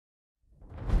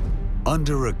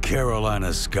Under a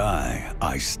Carolina sky,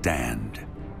 I stand.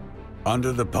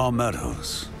 Under the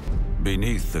palmettos,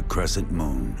 beneath the crescent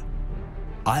moon.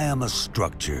 I am a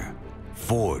structure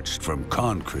forged from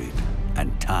concrete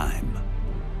and time.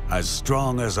 As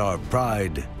strong as our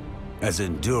pride, as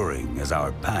enduring as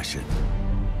our passion.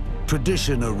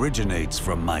 Tradition originates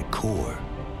from my core.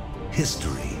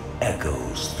 History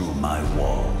echoes through my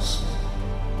walls.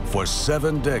 For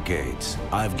 7 decades,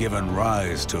 I've given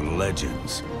rise to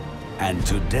legends. And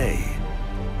today,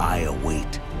 I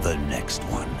await the next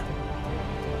one.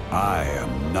 I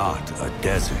am not a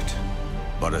desert,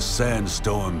 but a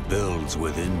sandstorm builds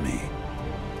within me.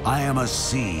 I am a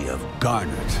sea of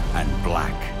garnet and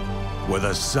black, with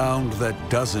a sound that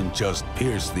doesn't just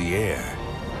pierce the air,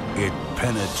 it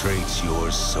penetrates your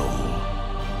soul.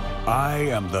 I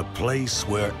am the place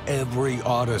where every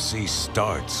odyssey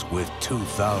starts with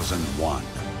 2001,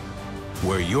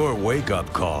 where your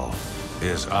wake-up call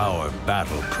is our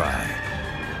battle cry.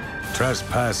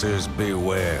 Trespassers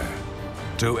beware.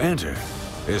 To enter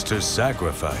is to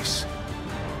sacrifice.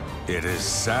 It is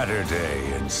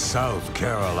Saturday in South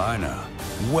Carolina.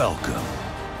 Welcome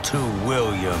to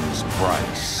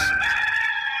Williams-Brice.